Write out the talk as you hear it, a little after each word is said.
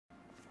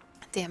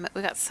Damn it,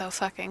 we got so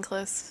fucking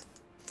close.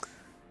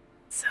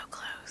 So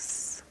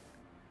close.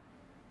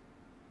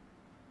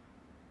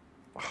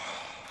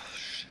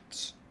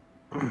 Shit.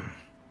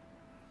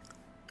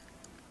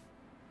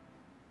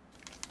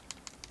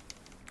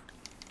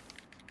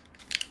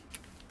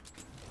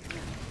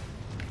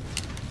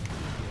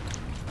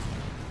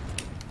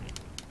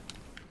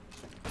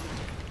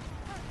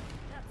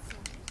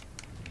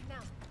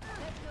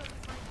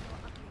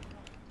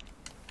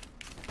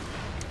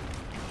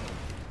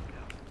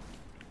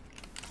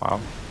 Wow.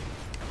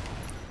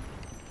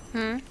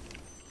 Hmm?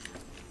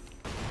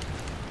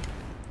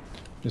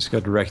 Just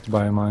got wrecked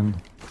by a mine.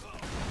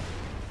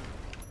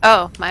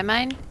 Oh, my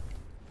mine?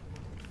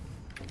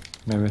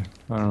 Maybe.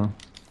 I don't know.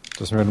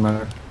 Doesn't really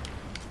matter.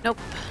 Nope.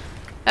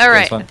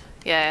 Alright. fine.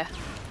 Yeah.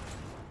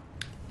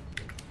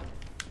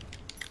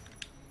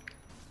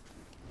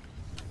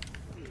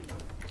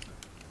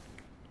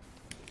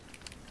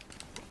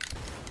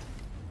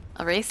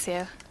 I'll race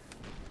you.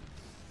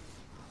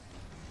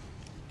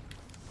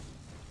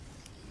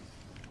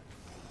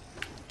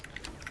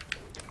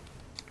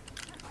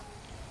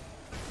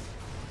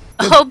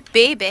 Oh,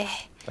 baby.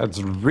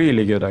 That's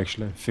really good,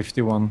 actually.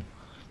 51.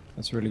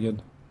 That's really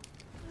good.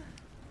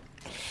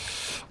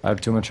 I have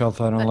too much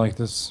health. I don't like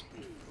this.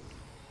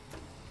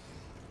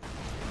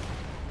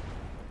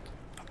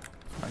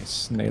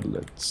 Nice. Nailed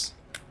it.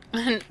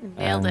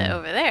 Nailed it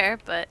over there,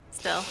 but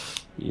still.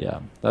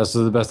 Yeah. That's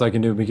the best I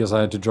can do because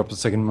I had to drop the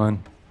second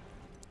mine.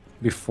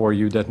 Before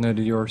you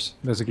detonated yours,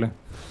 basically.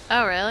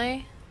 Oh,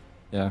 really?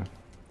 Yeah.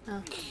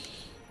 Oh.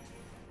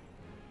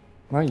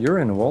 Now you're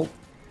in the wall.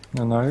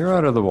 And now you're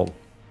out of the wall.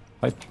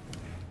 Hype.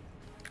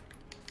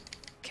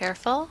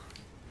 Careful.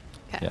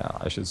 Okay. Yeah,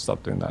 I should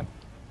stop doing that.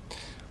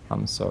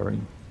 I'm sorry.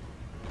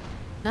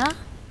 No?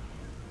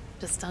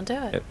 Just don't do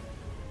it.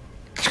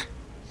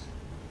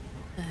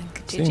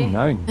 See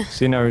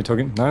now you're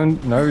talking. Now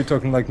you're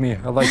talking like me.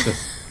 I like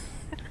this.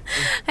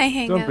 I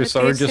hang Don't out be with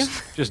sorry. you too.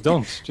 Just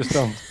don't. Just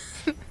don't.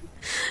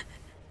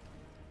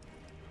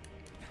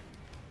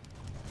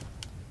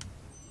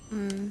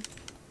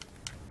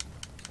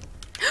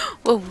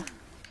 Whoa.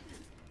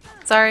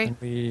 Sorry.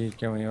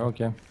 Can we?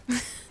 Okay.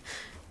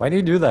 Why do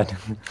you do that?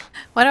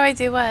 Why do I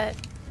do what?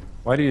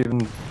 Why do you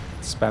even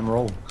spam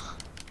roll?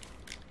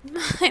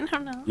 I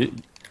don't know. You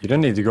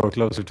don't need to go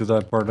closer to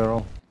that part at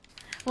all.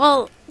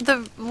 Well,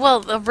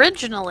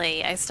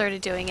 originally I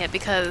started doing it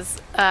because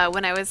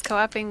when I was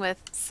co-oping with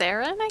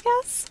Saren, I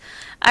guess,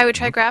 I would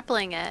try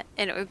grappling it,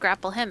 and it would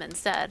grapple him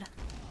instead.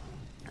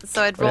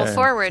 So I'd roll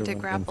forward to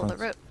grapple the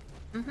rope.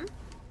 Mm-hmm.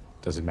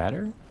 Does it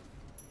matter?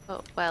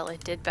 Oh, well,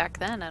 it did back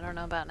then. I don't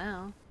know about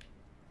now.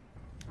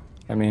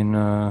 I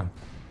mean,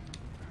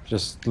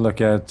 just look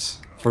at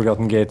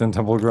Forgotten Gate and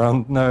Temple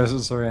Ground. No,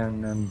 sorry,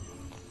 and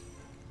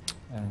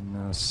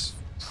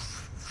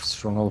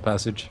Stronghold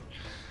Passage.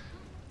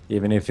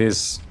 Even if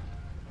he's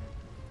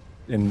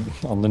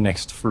on the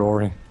next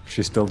floor,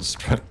 she still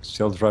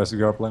tries to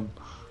grapple him.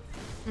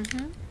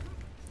 Mm-hmm.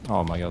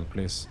 Oh my god,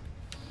 please.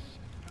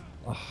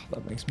 Oh,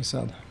 that makes me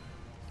sad.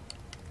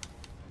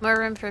 More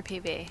room for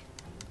PB.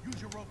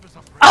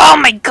 Oh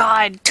my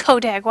god!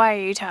 Kodak, why are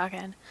you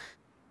talking?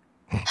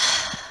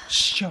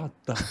 Shut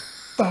the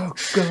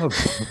fuck up!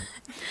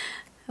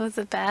 Was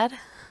it bad?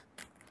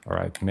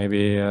 Alright,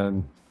 maybe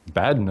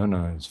bad?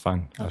 No, it's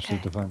fine. Okay.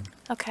 Absolutely fine.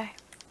 Okay.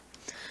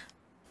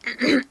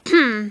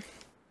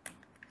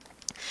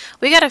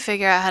 We gotta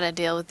figure out how to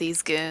deal with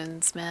these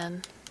goons,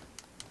 man.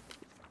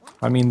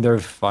 I mean, they're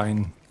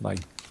fine, like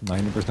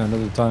 90%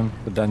 of the time,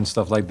 but then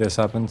stuff like this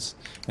happens,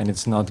 and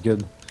it's not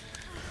good.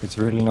 It's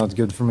really not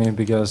good for me,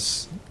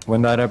 because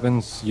when that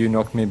happens, you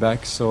knock me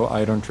back, so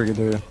I don't trigger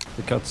the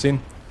cutscene.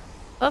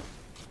 Oh.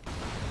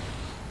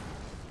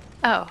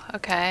 Oh,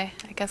 okay.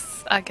 I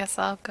guess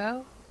I'll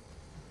go.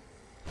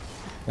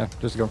 Yeah,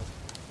 just go.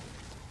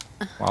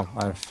 Wow,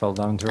 I fell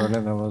down too early.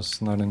 That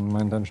was not in my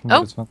intention,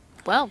 but it's fine.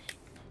 Well.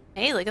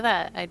 Hey, look at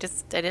that. I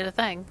did a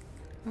thing.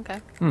 Okay.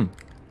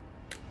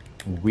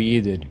 We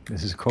did.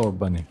 This is called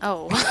Bunny.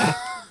 Oh.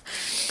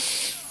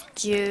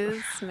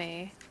 Excuse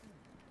me.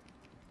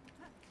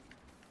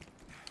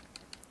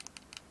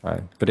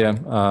 Right, but yeah,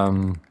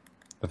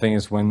 the thing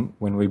is when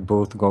we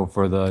both go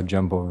for the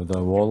jump over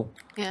the wall,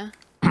 Yeah.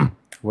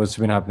 what's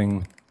been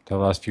happening the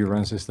last few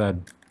runs is that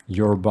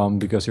your bomb,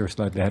 because you're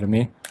slightly ahead of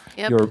me,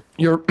 Yep.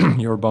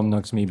 your bomb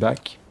knocks me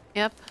back.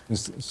 Yep.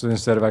 So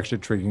instead of actually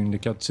triggering the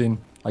cutscene,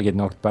 I get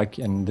knocked back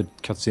and the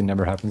cutscene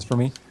never happens for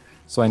me.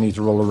 So I need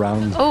to roll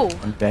around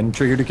and then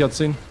trigger the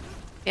cutscene.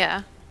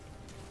 Yeah.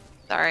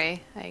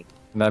 Sorry. And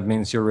that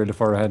means you're really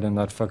far ahead, and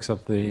that fucks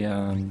up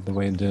the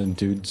way the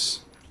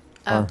dudes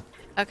are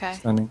Okay.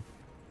 standing.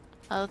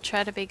 I'll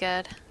try to be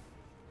good.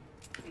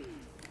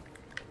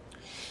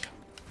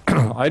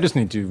 I just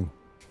need to.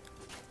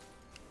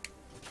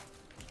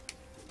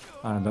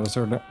 That was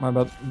sort of my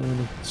bad.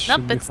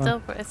 Nope,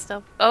 it's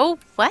still. Oh,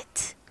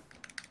 what?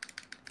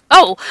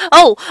 Oh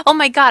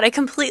my god! I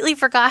completely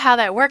forgot how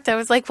that worked. I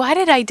was like, why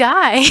did I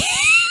die?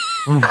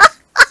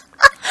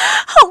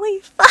 Holy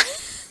fuck!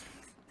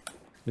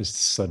 Just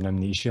sudden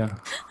amnesia.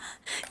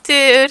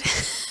 Dude,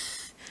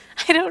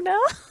 I don't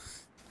know.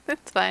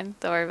 It's fine.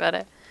 Don't worry about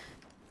it.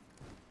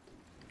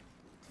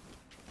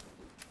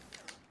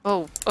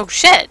 Oh, oh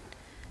shit!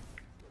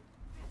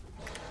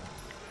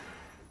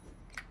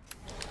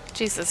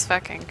 Jesus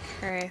fucking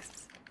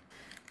Christ.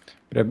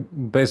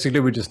 Basically,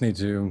 we just need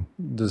to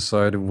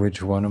decide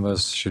which one of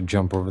us should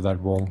jump over that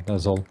wall.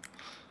 That's all.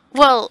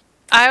 Well,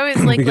 I always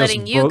like Because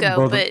letting you go,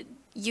 both. but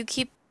you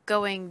keep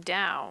going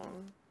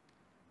down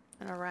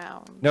and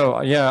around.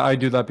 No, yeah, I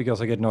do that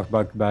because I get knocked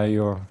back by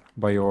your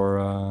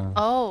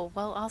Oh,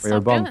 well, I'll by your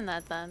stop bomb. doing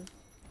that then.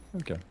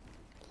 Okay.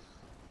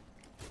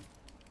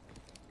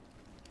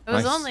 I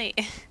was Nice. only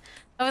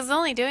I was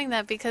only doing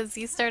that because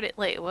you started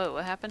wait, whoa,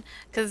 what happened?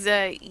 Because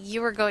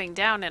you were going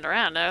down and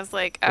around. I was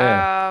like,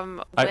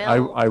 Yeah.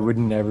 well, I would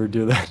never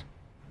do that.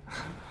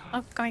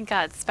 oh my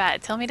God,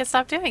 Spat, tell me to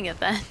stop doing it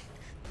then.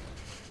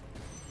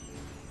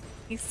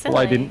 You silly.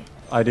 Well,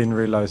 I didn't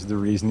realize the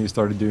reason you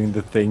started doing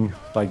the thing,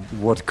 like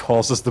what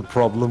causes the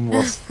problem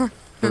was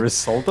the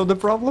result of the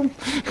problem.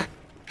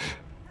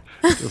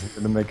 Doesn't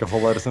really make a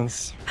whole lot of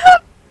sense.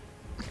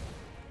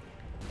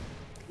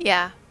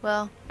 Yeah,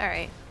 well,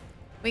 alright.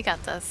 We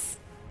got this.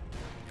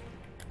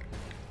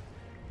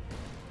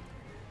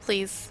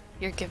 Please,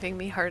 you're giving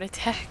me heart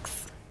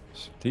attacks.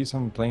 Jeez,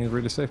 I'm playing it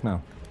really safe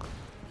now.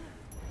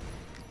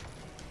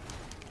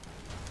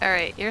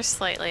 Alright, you're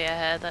slightly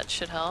ahead, that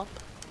should help.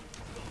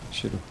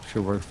 Should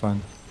work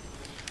fine.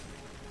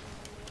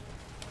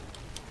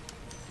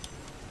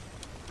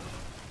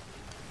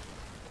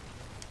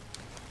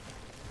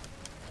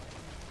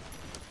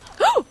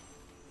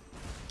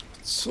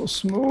 So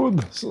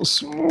smooth, so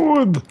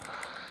smooth.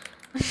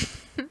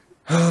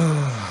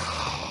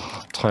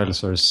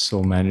 Tiles are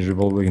so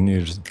manageable.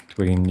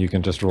 You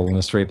can just roll in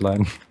a straight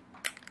line.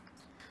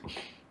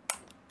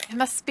 It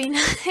must be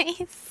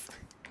nice.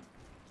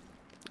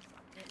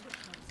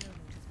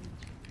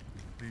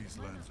 These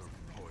lands are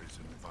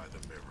poisoned by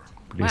the mirror.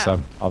 Because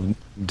Wow.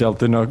 I've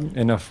dealt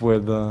enough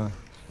with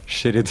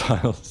shitty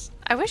tiles.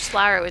 I wish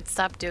Lara would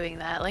stop doing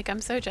that. Like,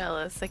 I'm so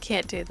jealous. I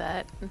can't do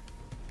that.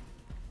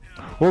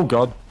 Oh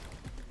god.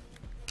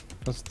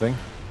 That's the thing.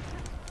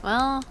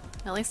 Well,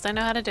 at least I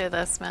know how to do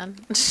this, man.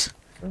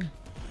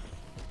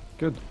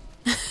 Good.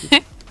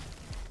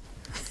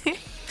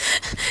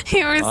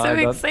 You were so Ah,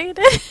 that-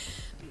 excited.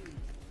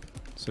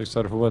 So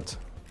excited for what?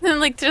 And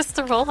like just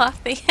to roll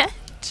off the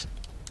edge.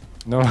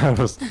 No, I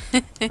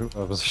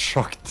was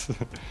shocked.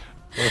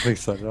 I was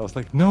excited. I was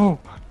like, no!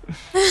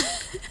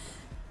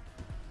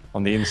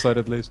 On the inside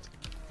at least.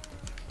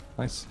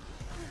 Nice.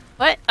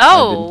 What? I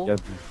Oh! didn't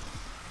get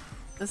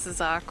This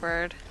is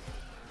awkward.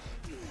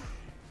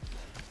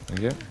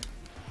 Thank you.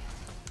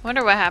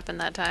 Wonder what happened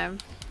that time.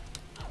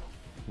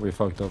 We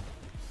fucked up.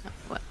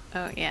 What?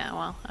 Oh, yeah,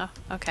 well, oh,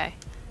 okay.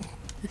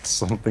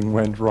 Something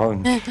went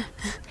wrong.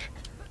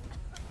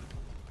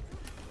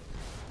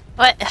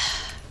 What?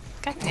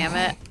 God damn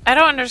it. I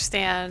don't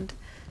understand.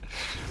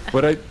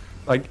 But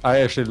I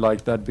actually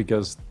like that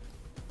because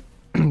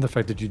the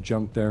fact that you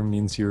jumped there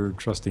means you're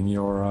trusting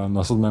your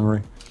muscle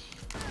memory.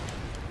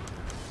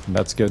 And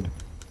that's good.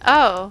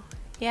 Oh,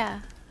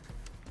 yeah.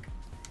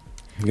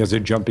 Because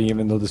you're jumping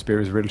even though the spear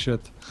is real shit.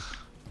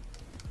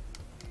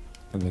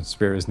 And the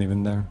spear isn't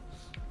even there.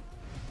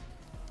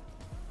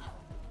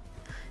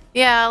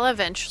 Yeah, I'll So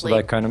eventually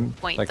that kind of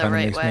point that the kind of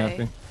right makes me way.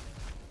 happy.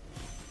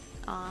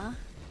 Aw.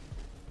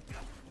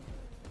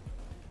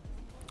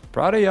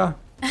 Proud of ya.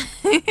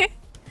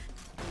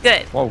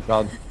 Good. Oh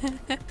god.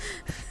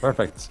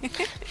 Perfect.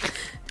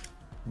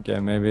 Okay,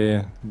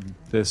 maybe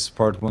this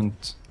part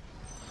won't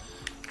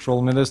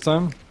troll me this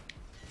time.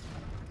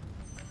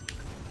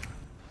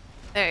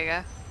 There you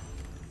go.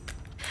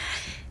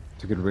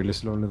 Took it really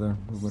slowly there,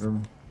 or whatever.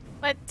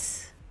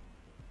 What?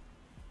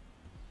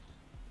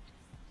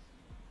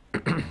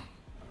 I'm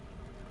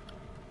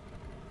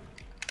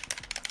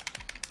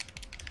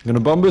gonna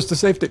bomb boost to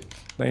safety.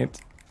 Dang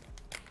it.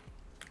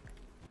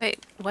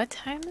 Wait, what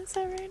time is it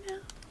right now?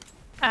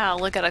 I'll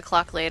look at a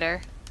clock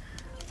later.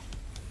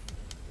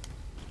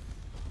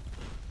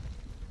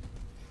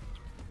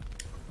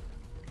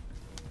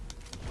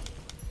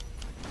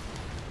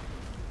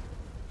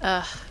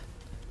 Ugh.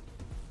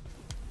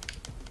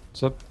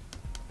 What's up?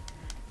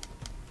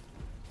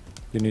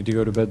 You need to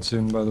go to bed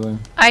soon, by the way.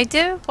 I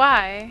do?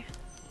 Why?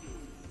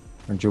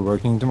 Aren't you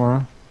working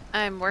tomorrow?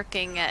 I'm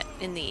working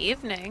in the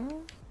evening.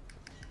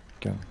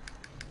 Okay.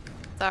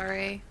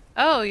 Sorry.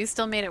 Oh, you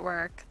still made it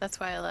work. That's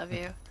why I love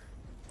you.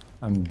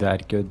 I'm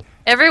that good.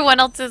 Everyone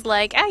else is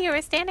like, oh, you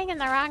were standing in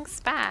the wrong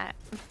spot.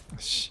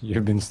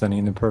 You've been standing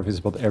in the perfect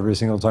spot every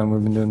single time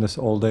we've been doing this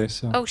all day,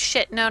 so Oh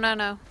shit, no, no,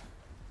 no.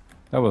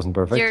 that wasn't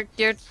perfect.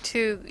 You're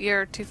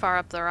too far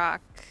up the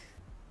rock.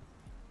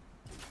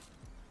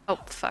 Oh,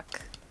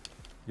 fuck.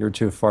 You're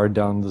too far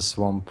down the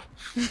swamp.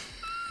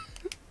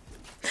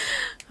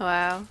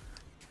 Wow.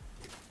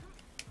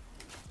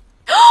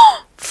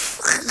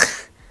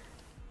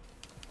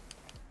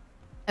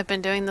 I've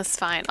been doing this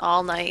fine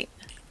all night.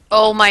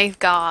 Oh my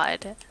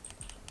god.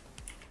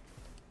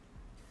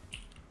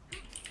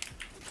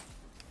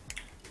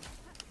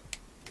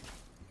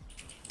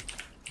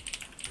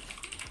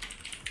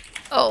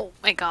 Oh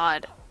my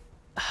god.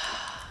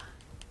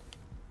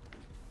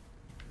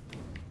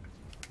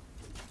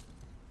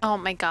 Oh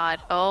my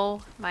god.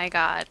 Oh my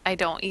god. I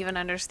don't even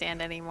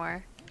understand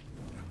anymore.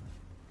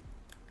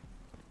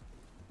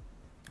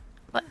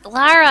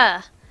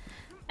 Lara!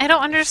 I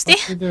don't understand.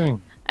 What are you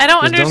doing? I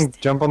don't Just understand.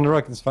 don't jump on the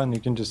rock, it's fine. You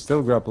can just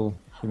still grapple,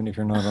 even if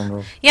you're not on the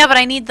rock. Yeah, but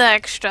I need the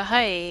extra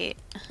height.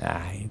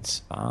 Ah, it's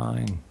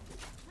fine.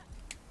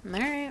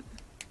 Alright.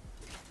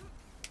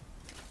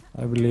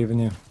 I believe in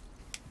you.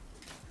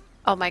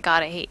 Oh my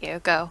god, I hate you.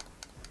 Go.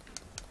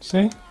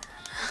 See?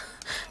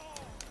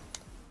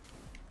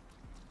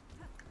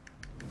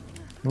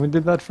 We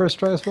did that first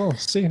try as well.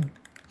 See?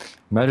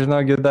 Imagine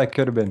how good that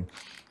could have been.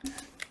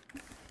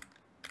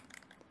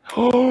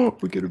 Oh,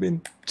 we could have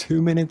been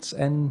 2 minutes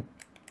and...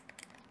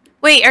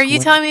 Wait, are you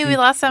telling me we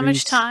lost that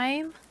much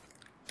 23.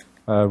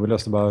 time? We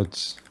lost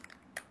about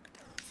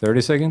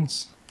 30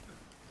 seconds.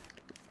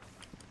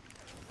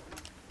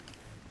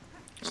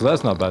 So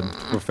that's not bad.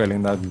 We're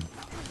failing that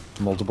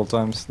multiple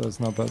times. That's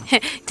not bad.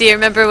 Do you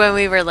remember when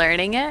we were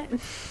learning it?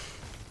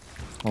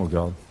 Oh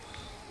god.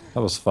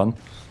 That was fun.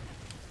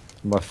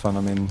 By fun,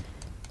 I mean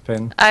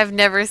pain. I've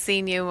never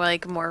seen you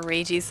like more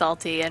ragey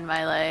salty in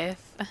my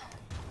life.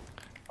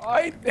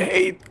 I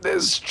hate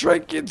this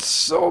trick. It's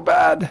so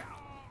bad.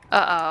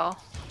 Uh-oh.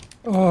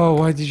 Oh,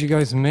 why did you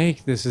guys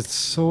make this? It's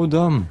so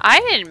dumb. I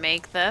didn't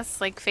make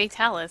this, like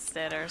Fatalis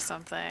did or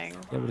something.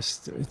 Yeah, but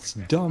it's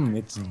dumb.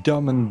 It's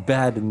dumb and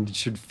bad, and it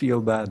should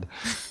feel bad.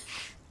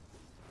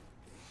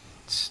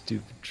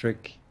 Stupid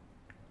trick.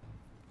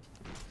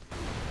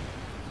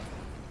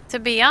 To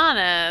be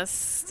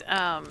honest,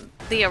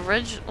 the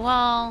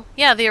original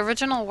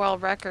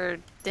world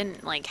record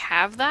didn't like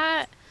have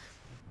that.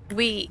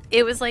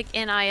 It was like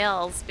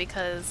NILs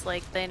because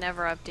like they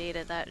never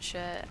updated that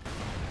shit.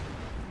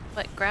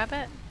 What, grab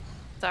it?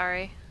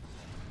 Sorry.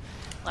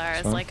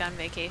 Lara's Sorry? like on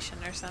vacation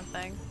or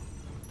something.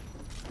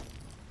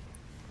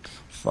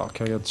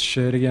 Fuck, I got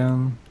shit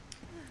again.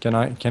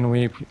 Can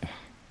we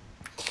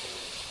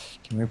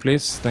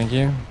please? Thank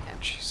you.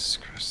 Jesus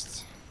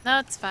Christ. No,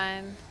 it's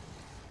fine.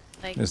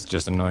 Like, It's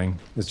just annoying.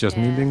 It's just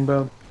me Yeah. being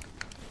bad.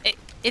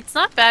 it's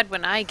not bad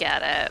when I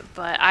get it,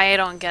 but I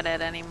don't get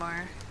it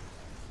anymore.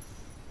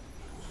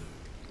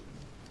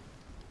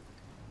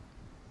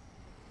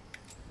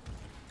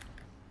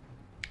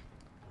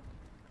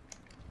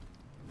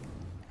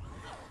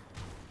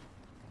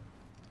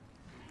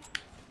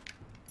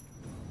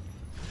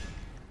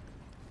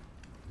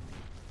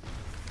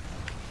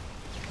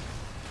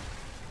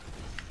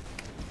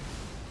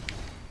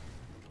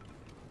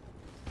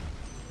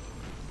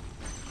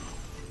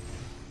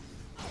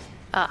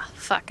 Ah,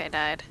 fuck, I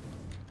died.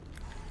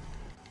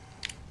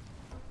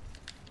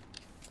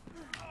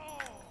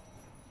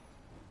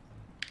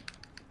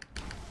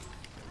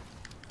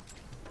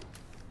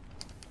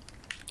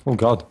 Oh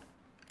god.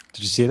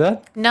 Did you see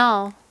that?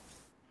 No.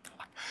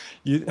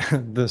 You,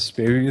 the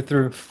spear you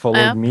threw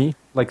followed me,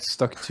 like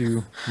stuck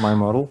to my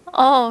model.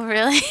 Oh,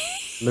 really?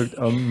 Looked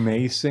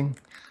amazing.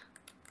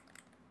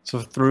 So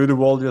through the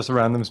wall, just a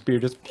random spear,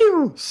 just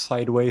pew,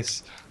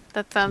 sideways.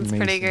 That sounds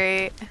pretty Amazing.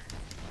 great.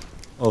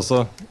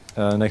 Also,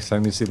 next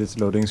time you see this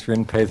loading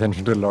screen, pay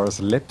attention to Lara's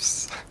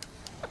lips.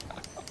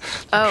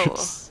 Oh.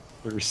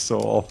 They're so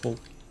awful.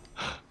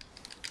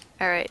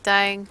 Alright,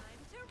 dying.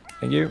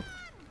 Thank you.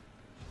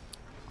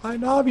 I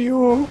love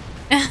you.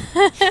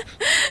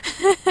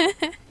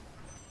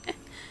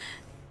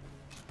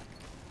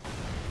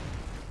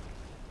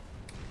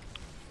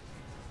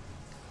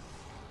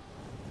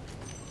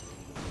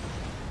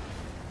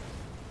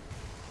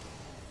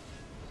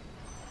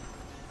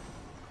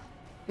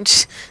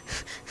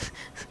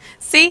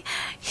 See?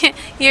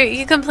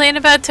 You complain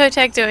about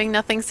Totek doing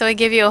nothing, so I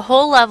give you a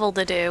whole level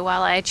to do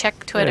while I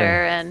check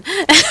Twitter and...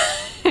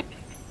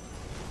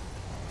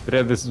 But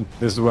yeah, this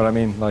is what I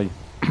mean. Like,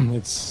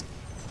 it's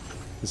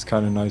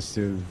kind of nice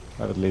to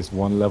have at least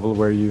one level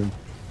where you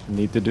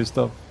need to do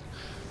stuff.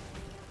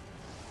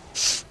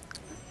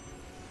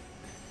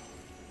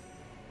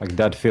 Like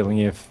that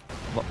feeling of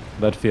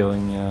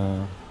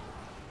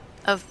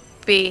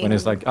being... when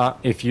it's like,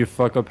 if you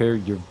fuck up here,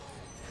 you're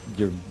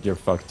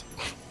fucked.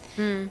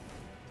 Hmm.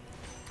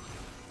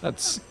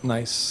 That's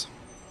nice.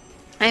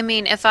 I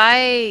mean, if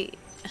the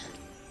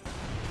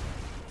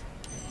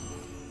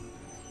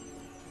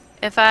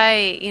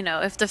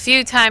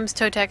few times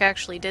Totek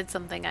actually did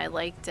something I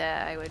liked it,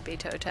 I would be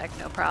Totek,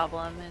 no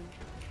problem, and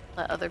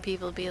let other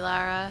people be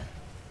Lara.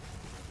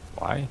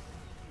 Why?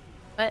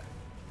 But,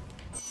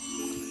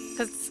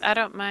 because I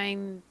don't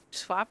mind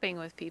swapping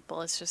with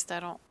people, it's just I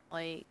don't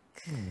like...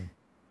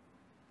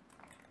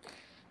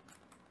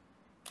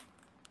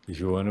 If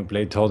you want to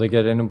play Todek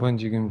at any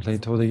point, you can play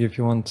Todek if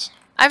you want.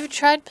 I've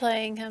tried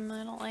playing him,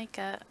 I don't like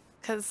it.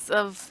 Because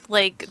of,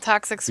 like,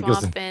 Toxic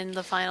Swamp in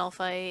the final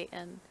fight,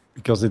 and...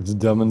 Because it's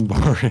dumb and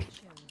boring.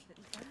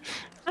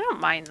 I don't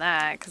mind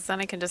that, because then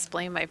I can just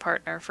blame my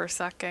partner for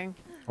sucking.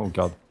 Oh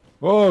god.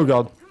 Oh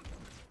god.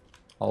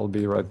 I'll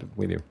be right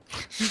with you.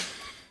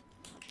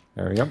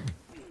 There we go.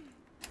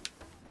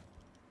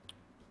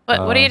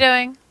 What are you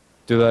doing?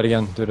 Do that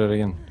again. Do that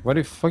again. What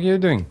the fuck are you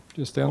doing?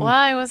 Just stay on. Well,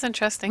 I wasn't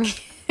trusting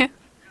you.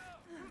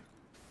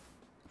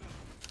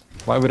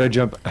 Why would I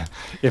jump?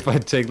 If I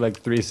take like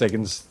 3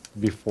 seconds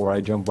before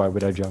I jump, why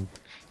would I jump?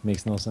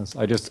 Makes no sense.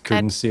 I just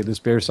couldn't see the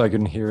spear, so I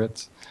couldn't hear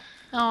it.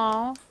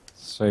 Oh.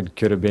 So it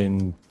could have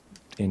been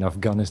in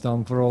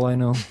Afghanistan for all I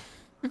know.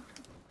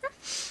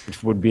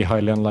 Which would be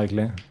highly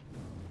unlikely.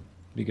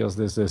 Because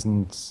this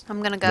isn't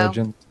I'm gonna go.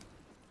 Legend.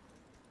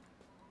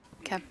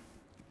 Okay.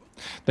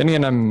 Then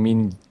again, I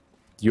mean,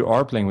 you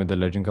are playing with the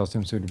Legend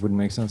costume, so it would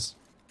make sense.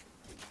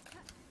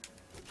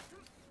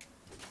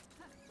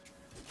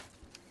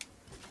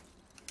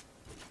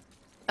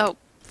 Oh,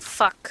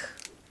 fuck.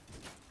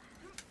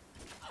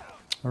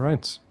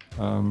 Alright.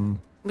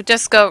 We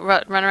just go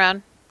run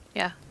around.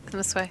 Yeah, come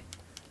this way.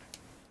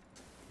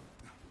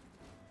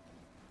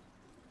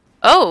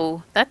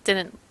 Oh, that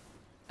didn't...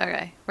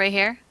 Okay, right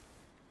here.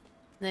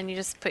 And then you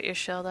just put your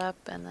shield up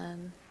and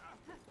then...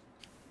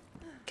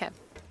 Okay,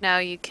 now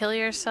you kill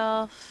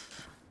yourself.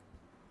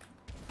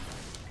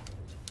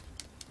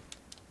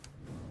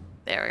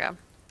 There we go.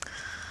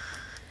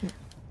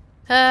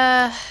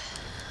 At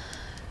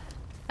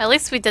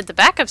least we did the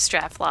backup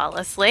strat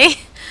flawlessly.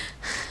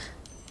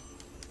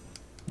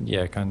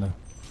 Yeah, kinda.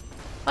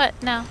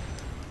 What? No.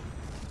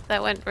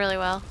 That went really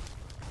well.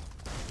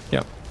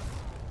 Yep.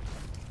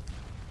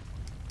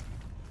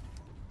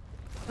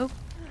 Oop.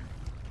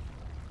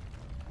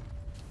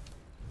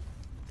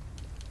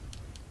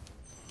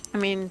 I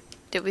mean,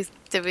 did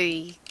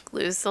we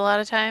lose a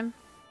lot of time?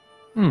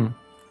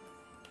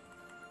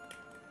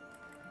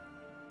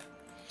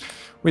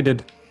 We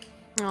did.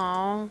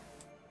 Oh,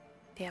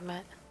 damn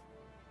it.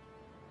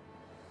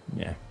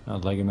 Yeah,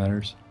 not like it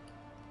matters.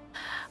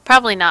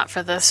 Probably not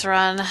for this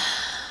run.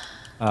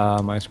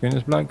 My screen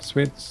is black.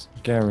 Sweet.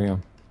 Carry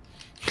on.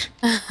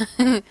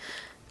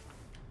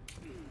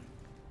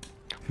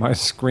 My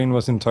screen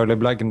was entirely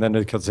black and then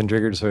it cuts and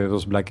triggered, so it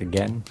was black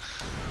again.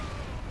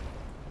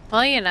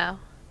 Well, you know.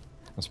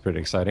 That's pretty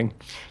exciting.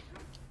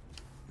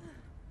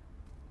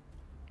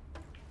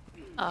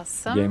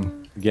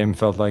 Awesome. Game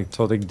felt like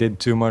Totic did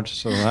too much,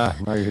 so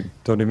now you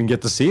don't even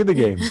get to see the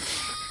game.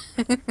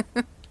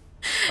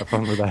 Have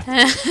fun with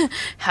that.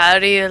 How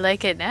do you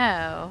like it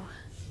now?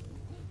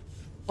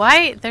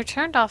 Why? They're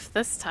turned off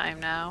this time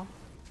now.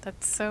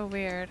 That's so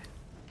weird.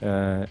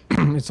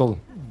 It's all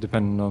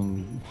dependent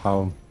on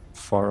how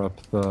far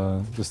up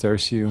the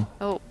stairs you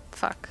Oh,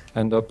 fuck.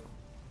 end up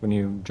when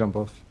you jump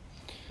off.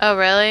 Oh,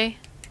 really?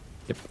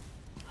 Yep.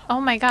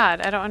 Oh my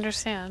god, I don't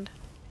understand.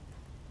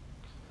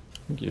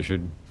 I think you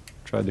should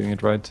try doing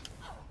it right.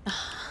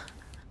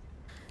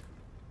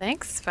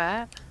 Thanks,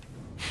 Fat.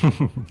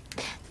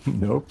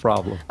 No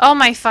problem. Oh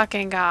my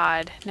fucking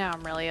god. Now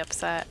I'm really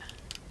upset.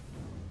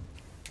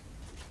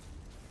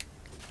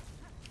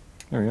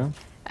 There we go.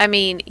 I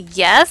mean,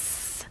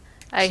 yes,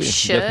 I See,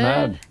 should. get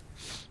mad.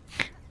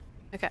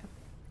 Okay.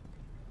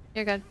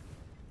 You're good.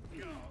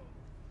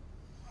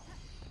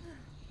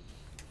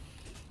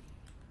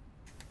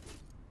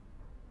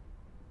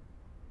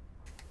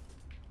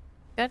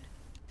 Good?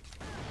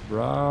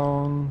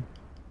 Brown.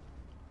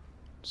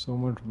 So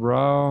much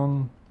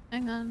brown.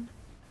 Hang on.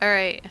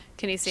 Alright,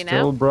 can you see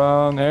Still now?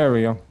 brown. There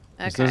we go.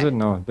 Is this Okay. it?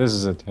 No, this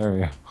is it. There we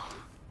go.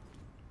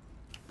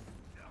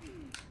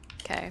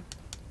 Okay.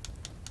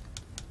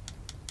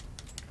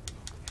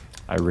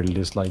 I really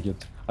dislike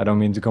it. I don't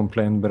mean to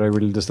complain, but I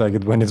really dislike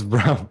it when it's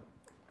brown.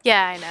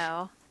 Yeah, I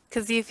know.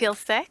 Cause you feel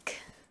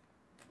sick?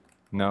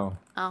 No,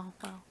 Oh,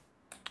 well.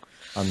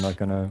 I'm not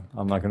gonna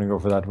go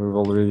for that. We've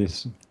already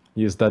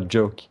used that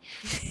joke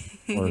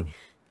or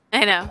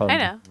I know, pun I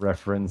know.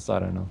 reference. I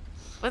don't know.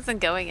 Wasn't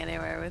going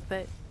anywhere with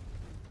it.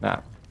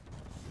 Nah.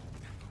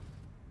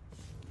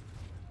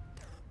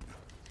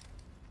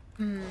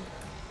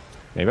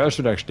 Maybe I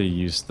should actually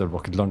use the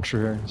rocket launcher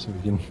here so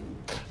we can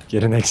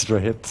get an extra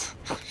hit.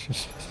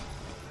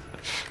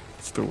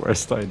 It's the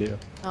worst idea.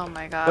 Oh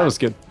my god. That was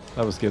good.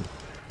 That was good.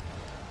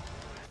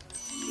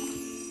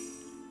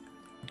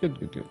 Good,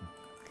 good, good.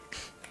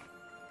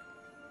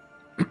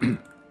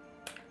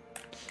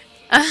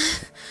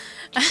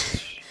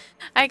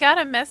 I got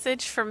a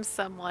message from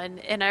someone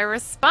and I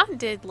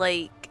responded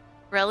like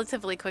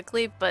relatively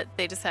quickly, but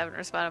they just haven't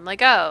responded. I'm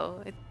like,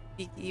 oh,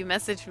 you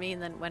messaged me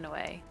and then went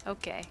away.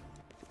 Okay.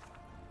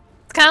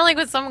 It's kind of like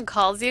when someone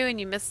calls you and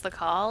you miss the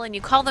call and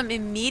you call them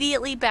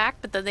immediately back,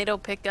 but then they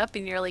don't pick up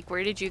and you're like,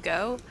 where did you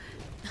go?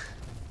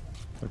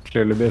 We're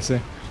clearly busy.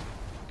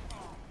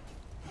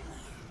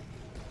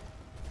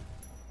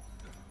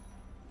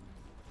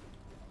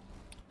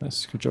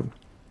 Nice, good job.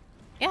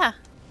 Yeah.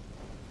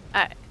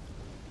 I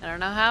don't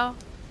know how.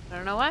 I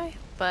don't know why,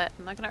 but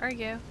I'm not gonna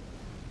argue.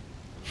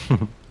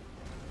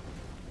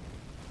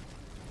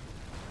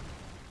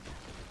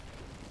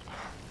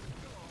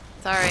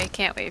 Sorry, I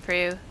can't wait for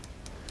you.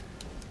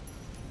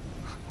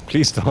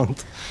 Please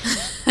don't.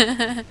 Be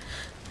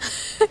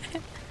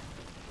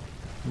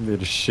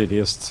the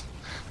shittiest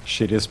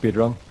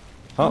speedrun.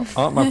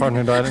 Oh, my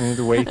partner died. I need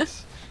to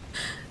wait.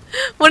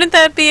 Wouldn't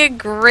that be a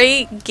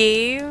great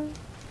game?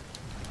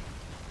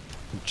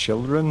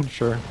 Children,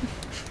 sure.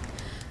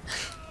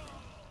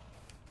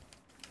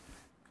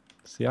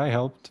 See, I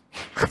helped.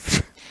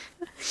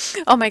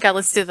 Oh my god,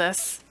 let's do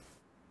this.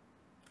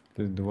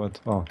 Do what?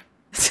 Oh.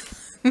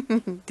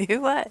 Do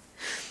what?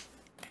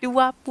 Do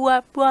wop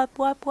wop wop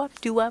wop wop.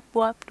 Do wop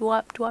wop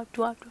wop wop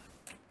wop.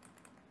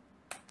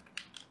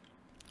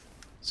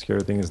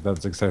 Scary thing is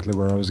that's exactly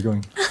where I was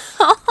going.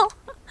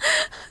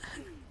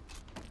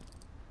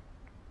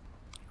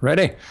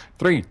 Ready?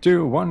 3,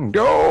 2, 1,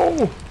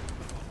 go!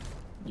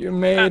 You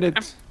made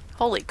it.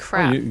 Holy Oh,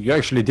 crap. you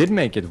actually did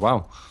make it.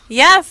 Wow.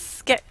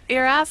 Yes! Get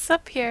your ass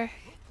up here.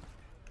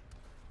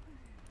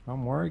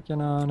 I'm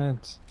working on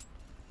it.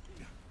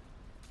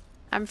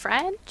 I'm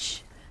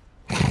French.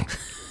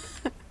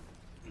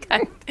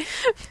 God.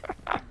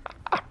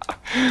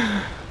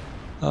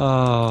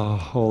 Oh,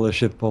 holy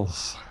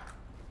shitballs.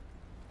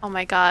 Oh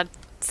my god,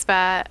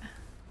 Spat.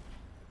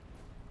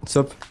 What's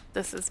up?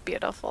 This is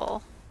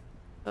beautiful.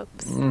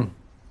 Oops.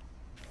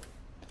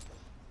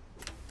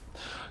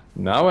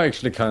 Now I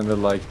actually kind of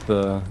like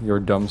your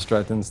dumb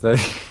strat instead.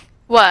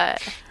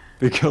 What?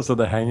 Because of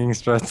the hanging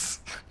strats.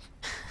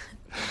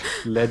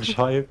 Ledge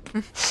hype.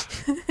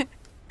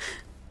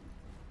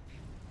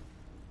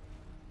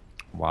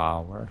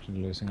 Wow, we're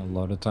actually losing a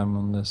lot of time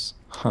on this.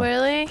 Huh.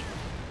 Really?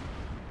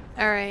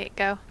 Alright,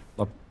 go.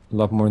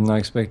 Lot more than I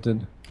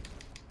expected.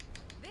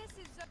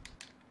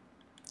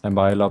 And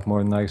by a lot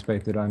more than I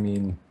expected, I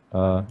mean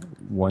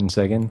 1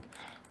 second.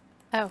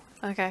 Oh,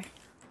 okay.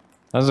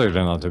 That's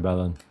actually not too bad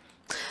then.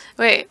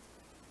 Wait,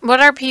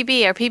 what our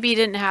PB? Our PB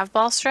didn't have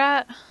ball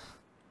strat?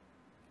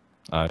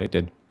 They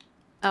did.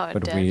 Oh, it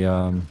But did.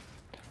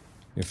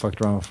 we fucked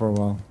around for a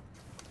while,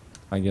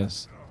 I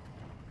guess.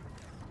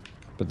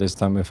 But this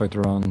time we fucked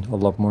around a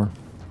lot more.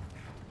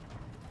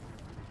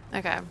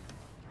 Okay.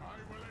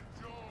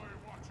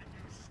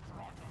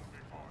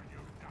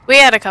 We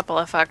had a couple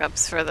of fuck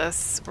ups for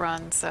this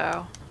run,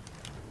 so.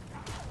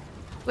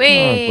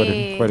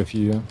 Whee! Quite a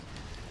few. Yeah.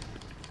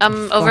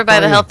 Over fuck by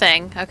are the you? health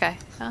thing. Okay.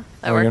 Oh,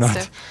 that Oh, you're works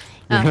not. too.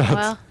 You're Oh, not.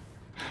 well.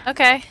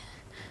 Okay.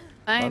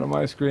 Out of Fine.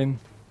 my screen.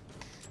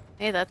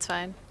 Hey, that's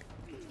fine.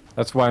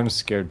 That's why I'm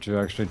scared to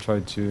actually try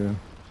to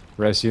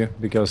res you,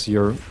 because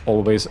you're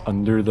always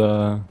under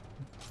the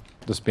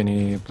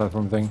spinny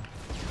platform thing.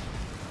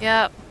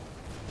 Yep.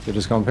 You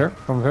just come here,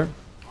 come here.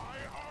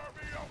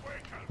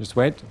 Just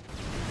wait.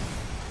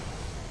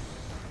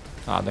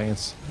 Ah, dang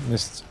it.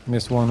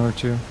 Missed 1 or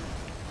 2.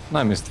 No,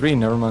 I missed 3,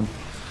 never mind.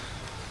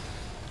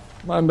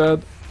 My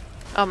bad.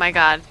 Oh my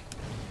god.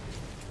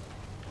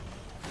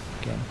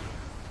 Okay.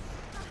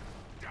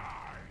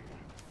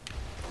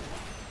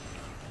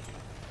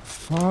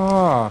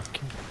 Fuck.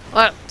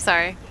 What?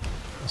 Sorry.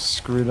 I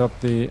screwed up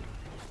the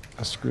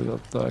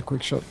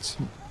quick shots.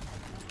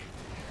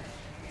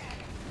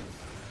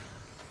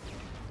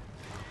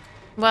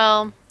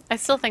 Well, I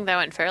still think that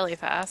went fairly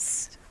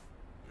fast.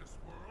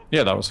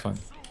 Yeah, that was fine.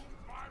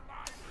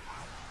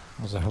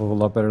 That was a hell of a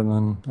lot better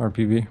than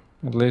RPB,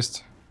 at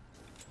least.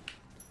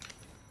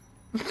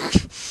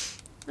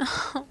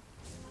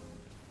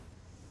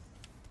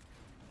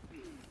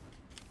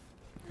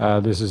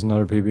 This is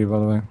another PB, by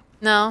the way.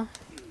 No?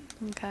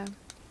 Okay.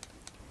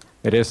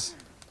 It is.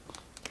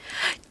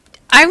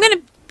 I'm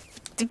gonna...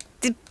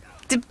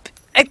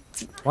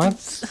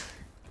 What?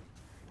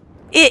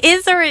 It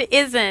is or it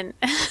isn't?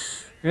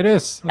 It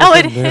is. Oh,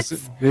 I said it this,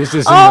 is. This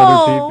is Oh.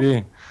 another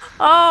PB.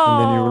 Oh.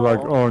 And then you were like,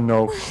 oh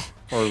no.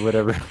 Or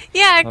whatever.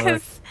 Yeah, I'm like,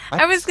 because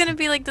I was what? gonna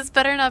be like, this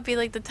better not be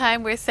like the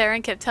time where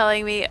Saren kept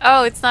telling me,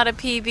 oh, it's not a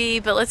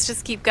PB, but let's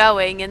just keep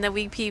going, and then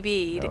we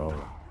PB'd. No.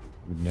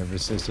 Would never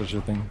say such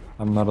a thing.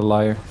 I'm not a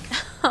liar.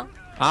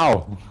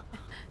 Ow!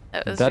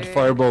 That was That weird.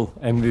 fireball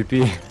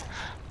MVP.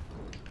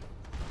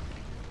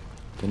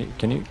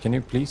 Can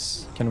you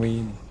please? Can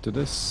we do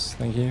this?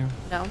 Thank you.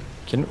 No.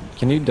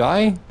 Can you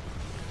die?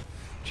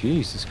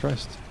 Jesus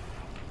Christ.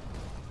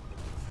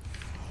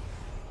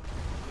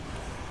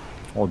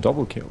 Oh,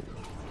 double kill.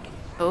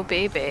 Oh,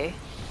 baby.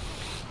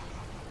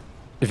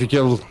 If you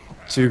kill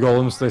 2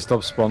 golems, they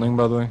stop spawning,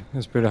 by the way.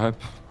 It's pretty hype.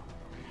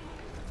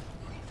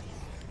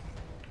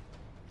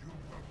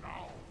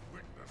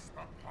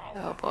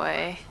 Oh,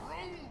 boy.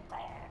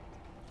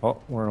 Oh,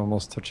 we're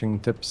almost touching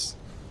tips.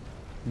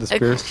 The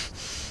spears.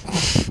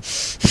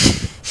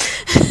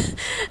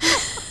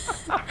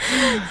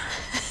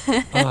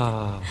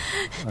 Ah,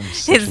 I'm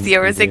such Is an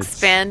yours idiot.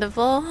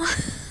 expandable?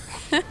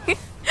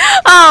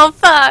 Oh,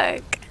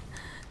 fuck!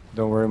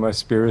 Don't worry, my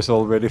spear is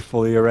already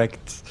fully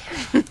erect.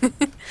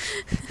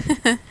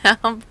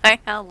 By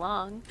how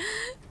long?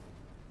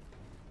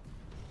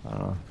 I don't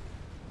know.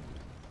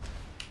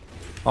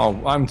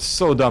 Oh, I'm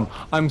so dumb.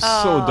 I'm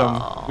so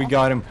dumb. We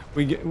got him.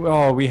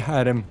 We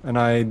had him, and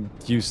I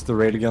used the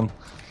railgun.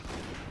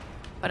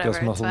 Whatever, Just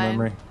it's muscle fine.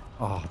 memory.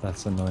 Oh,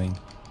 that's annoying.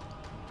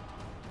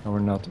 No, we're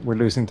not. We're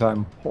losing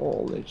time.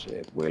 Holy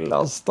shit. We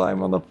lost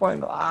time on the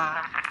final.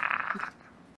 Ah!